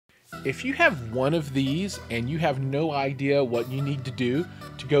If you have one of these and you have no idea what you need to do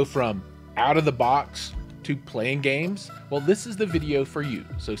to go from out of the box to playing games, well, this is the video for you.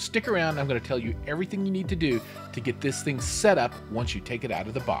 So stick around, I'm going to tell you everything you need to do to get this thing set up once you take it out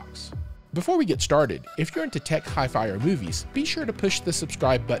of the box. Before we get started, if you're into tech, hi-fi, or movies, be sure to push the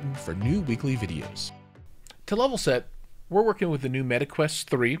subscribe button for new weekly videos. To level set, we're working with the new MetaQuest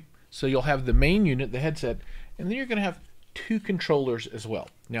 3, so you'll have the main unit, the headset, and then you're going to have two controllers as well.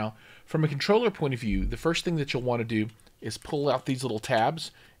 Now, from a controller point of view, the first thing that you'll want to do is pull out these little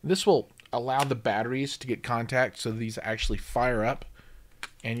tabs. This will allow the batteries to get contact so these actually fire up.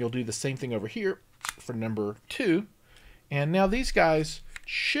 And you'll do the same thing over here for number 2. And now these guys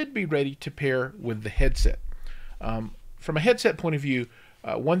should be ready to pair with the headset. From a headset point of view,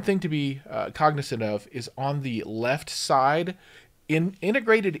 one thing to be cognizant of is on the left side,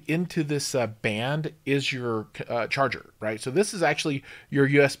 integrated into this band is your charger, right? So this is actually your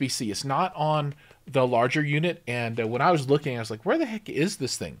USB-C. It's not on the larger unit. And when I was looking, I was like, where the heck is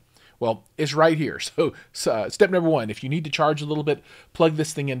this thing? Well, it's right here. So step number 1, if you need to charge a little bit, plug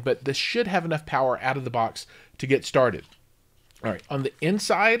this thing in, but this should have enough power out of the box to get started. All right, on the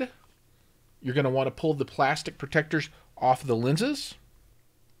inside, you're going to want to pull the plastic protectors off the lenses.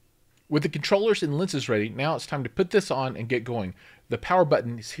 With the controllers and lenses ready, now it's time to put this on and get going. The power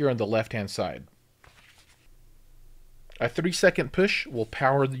button is here on the left-hand side. A 3-second push will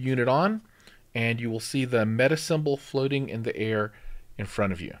power the unit on, and you will see the Meta symbol floating in the air in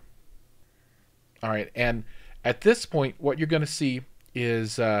front of you. All right, and at this point, what you're going to see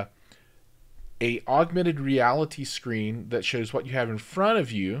is a augmented reality screen that shows what you have in front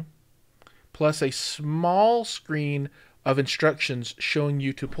of you, plus a small screen of instructions showing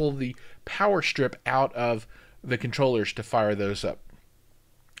you to pull the power strip out of the controllers to fire those up.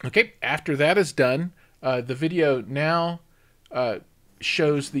 Okay, after that is done, the video now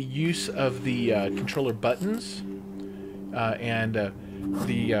shows the use of the controller buttons, and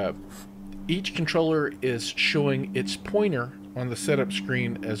each controller is showing its pointer on the setup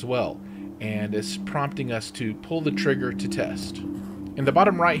screen as well, and it's prompting us to pull the trigger to test. In the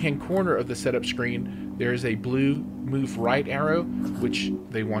bottom right-hand corner of the setup screen, there is a blue move right arrow, which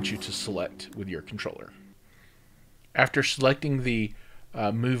they want you to select with your controller. After selecting the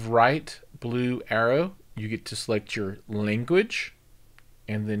move right blue arrow, you get to select your language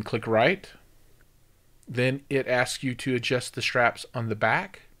and then click right. Then it asks you to adjust the straps on the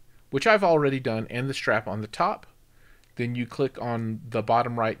back, which I've already done, and the strap on the top. Then you click on the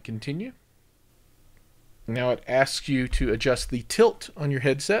bottom right continue. Now it asks you to adjust the tilt on your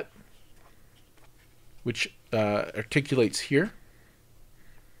headset, which articulates here.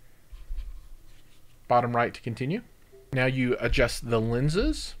 Bottom right to continue. Now you adjust the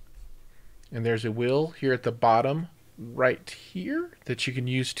lenses, and there's a wheel here at the bottom right here that you can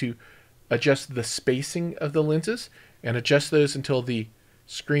use to adjust the spacing of the lenses and adjust those until the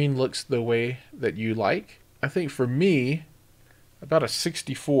screen looks the way that you like. I think for me, about a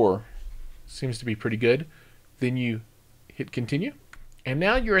 64 seems to be pretty good. Then you hit continue. And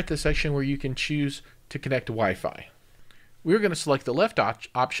now you're at the section where you can choose to connect to Wi-Fi. We're going to select the left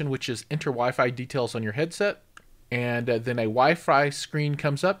option, which is enter Wi-Fi details on your headset. And then a Wi-Fi screen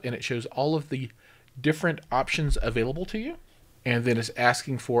comes up and it shows all of the different options available to you. And then it's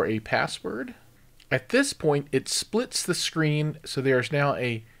asking for a password. At this point, it splits the screen, so there's now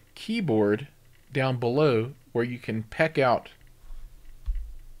a keyboard down below where you can peck out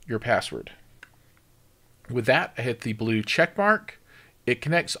your password. With that, I hit the blue check mark. It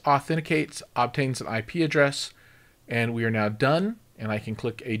connects, authenticates, obtains an IP address, and we are now done. And I can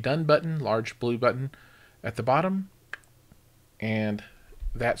click a done button, large blue button at the bottom, and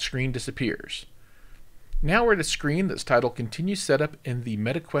that screen disappears. Now we're at a screen that's titled Continue Setup in the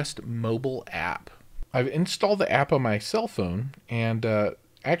MetaQuest mobile app. I've installed the app on my cell phone, and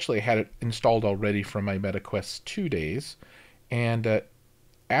actually I had it installed already from my MetaQuest 2 days. And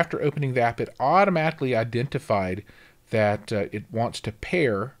after opening the app, it automatically identified that it wants to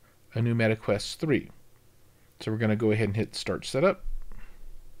pair a new MetaQuest 3. So we're going to go ahead and hit Start Setup.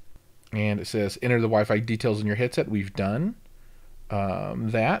 And it says enter the Wi-Fi details in your headset. We've done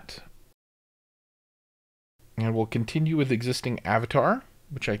that. And we'll continue with existing avatar,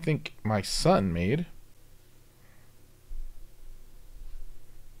 which I think my son made.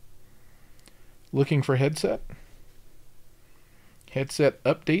 Looking for headset. Headset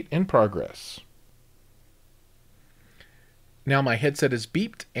update in progress. Now my headset is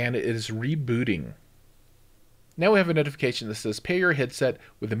beeped and it is rebooting. Now we have a notification that says pair your headset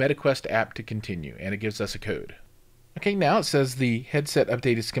with the MetaQuest app to continue, and it gives us a code. Okay, now it says the headset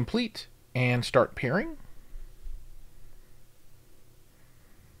update is complete and start pairing.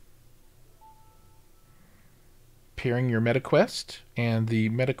 pairing your MetaQuest, and the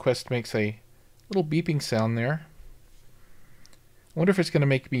MetaQuest makes a little beeping sound there. I wonder if it's going to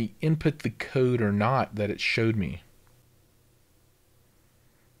make me input the code or not that it showed me.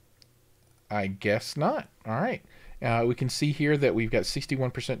 I guess not. All right. We can see here that we've got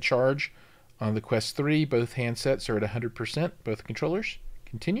 61% charge on the Quest 3. Both handsets are at 100%, both controllers.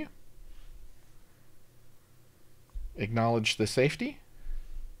 Continue. Acknowledge the safety.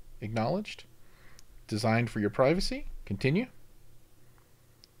 Acknowledged. Designed for your privacy. Continue.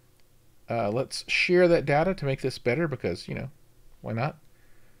 Let's share that data to make this better because, you know, why not?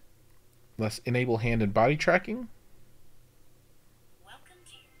 Let's enable hand and body tracking. Welcome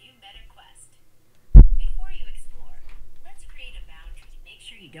to your new MetaQuest. Before you explore, let's create a boundary to make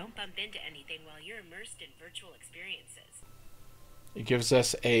sure you don't bump into anything while you're immersed in virtual experiences. It gives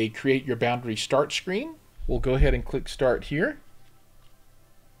us a create your boundary start screen. We'll go ahead and click start here.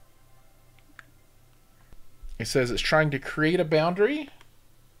 It says it's trying to create a boundary.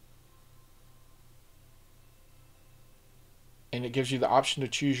 And it gives you the option to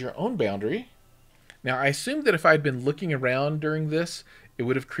choose your own boundary. Now, I assumed that if I'd been looking around during this, it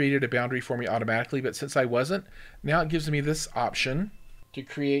would have created a boundary for me automatically, but since I wasn't, now it gives me this option to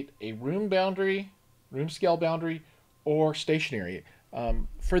create a room boundary, room scale boundary, or stationary.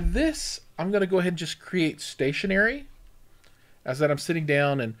 For this, I'm going to go ahead and just create stationary, as that I'm sitting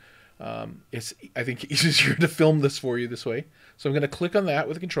down, and it's, I think, easier to film this for you this way. So I'm going to click on that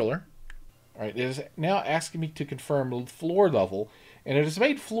with the controller. All right, it is now asking me to confirm floor level, and it has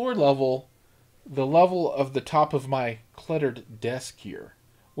made floor level the level of the top of my cluttered desk here,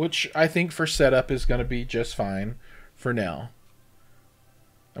 which I think for setup is going to be just fine for now.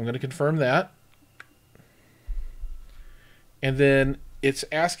 I'm going to confirm that. And then it's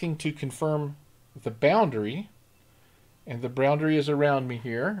asking to confirm the boundary, and the boundary is around me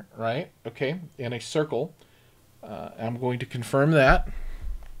here, right? Okay, in a circle. I'm going to confirm that.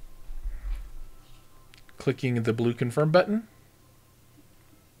 Clicking the blue confirm button.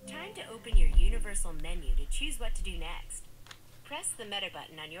 Time to open your universal menu to choose what to do next. Press the Meta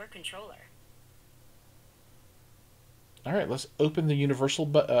button on your controller. All right, let's open the universal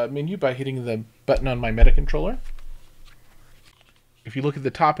menu by hitting the button on my Meta controller. If you look at the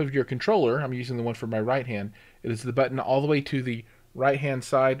top of your controller, I'm using the one for my right hand, it is the button all the way to the right hand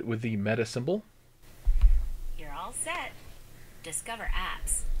side with the Meta symbol. You're all set. Discover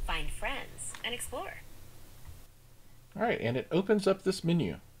apps, find friends, and explore. All right, and it opens up this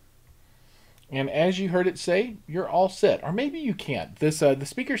menu. And as you heard it say, you're all set. Or maybe you can't. The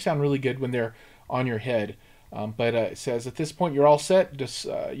speakers sound really good when they're on your head. But it says at this point you're all set.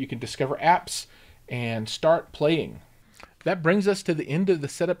 You can discover apps and start playing. That brings us to the end of the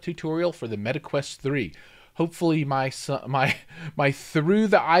setup tutorial for the MetaQuest 3. Hopefully my through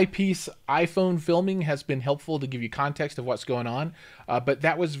the eyepiece iPhone filming has been helpful to give you context of what's going on. But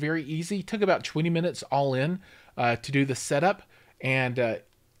that was very easy. It took about 20 minutes all in to do the setup, and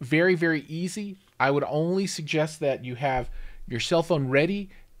very, very easy. I would only suggest that you have your cell phone ready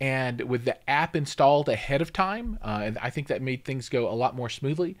and with the app installed ahead of time. And I think that made things go a lot more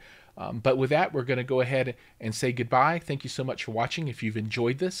smoothly. But with that, we're going to go ahead and say goodbye. Thank you so much for watching. If you've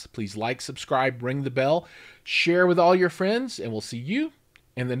enjoyed this, please like, subscribe, ring the bell, share with all your friends, and we'll see you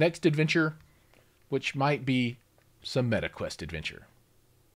in the next adventure, which might be some MetaQuest adventure.